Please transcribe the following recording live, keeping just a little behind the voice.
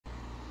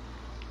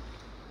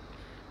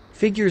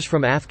Figures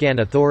from Afghan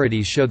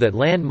authorities show that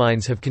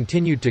landmines have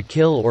continued to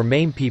kill or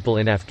maim people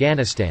in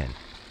Afghanistan,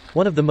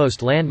 one of the most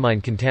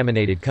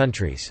landmine-contaminated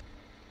countries.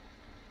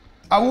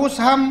 اوس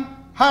هم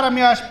هر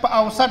میاشت په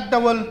اوسط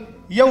ډول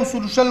یو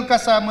سل شل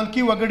کسه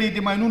ملکي وګړي د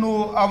ماینونو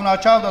او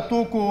ناچاو د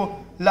توکو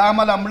له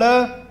امله مړه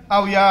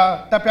او یا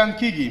ټپیان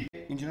کیږي.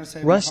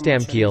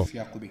 Rustam Keel,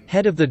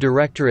 head of the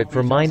Directorate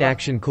for Mine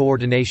Action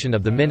Coordination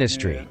of the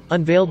Ministry,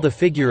 unveiled the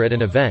figure at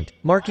an event,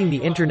 marking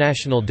the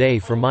International Day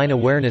for Mine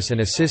Awareness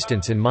and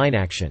Assistance in Mine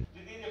Action.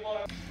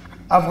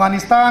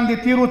 افغانستان د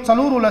تیرو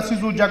څلورو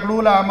لسیزو جګړو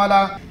له امله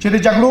چې د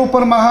جګړو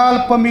پر مهال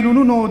په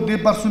میلیونونو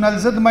د پرسونل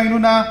ضد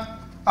ماینونه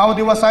او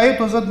د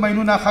وسایطو ضد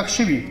ماینونه ښخ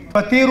شوي.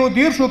 په تیرو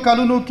 10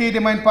 کلونو کې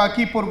د ماین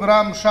پاکي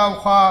پروګرام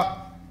شاوخوا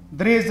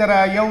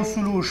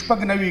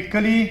 3196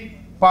 کلي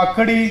پاک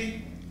کړي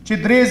چې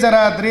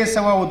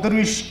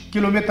 3323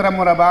 کیلومتره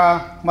مربع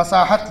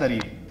مساحت لري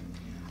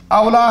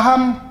او لا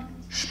هم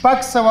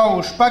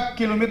 606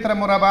 کیلومتره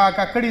مربع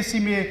ککړې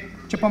سیمې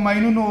چې په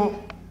ماینونو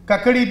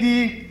ککړې دي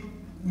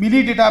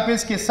ملي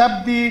ډیټابیس کې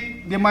ثبت دي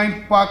د ماین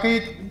پاکۍ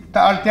ته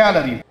اړتیا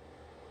لري.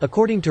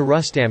 According to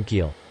Rustam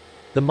Keel,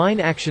 the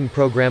Mine Action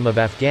Program of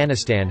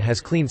Afghanistan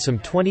has cleaned some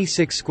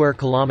 26 square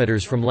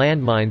kilometers from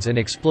landmines and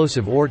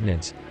explosive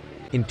ordnance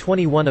in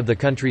 21 of the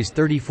country's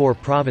 34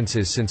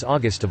 provinces since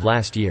August of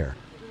last year.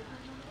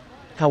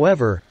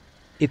 However,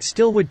 it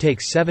still would take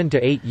 7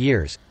 to 8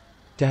 years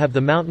to have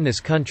the mountainous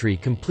country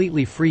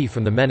completely free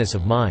from the menace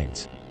of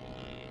mines.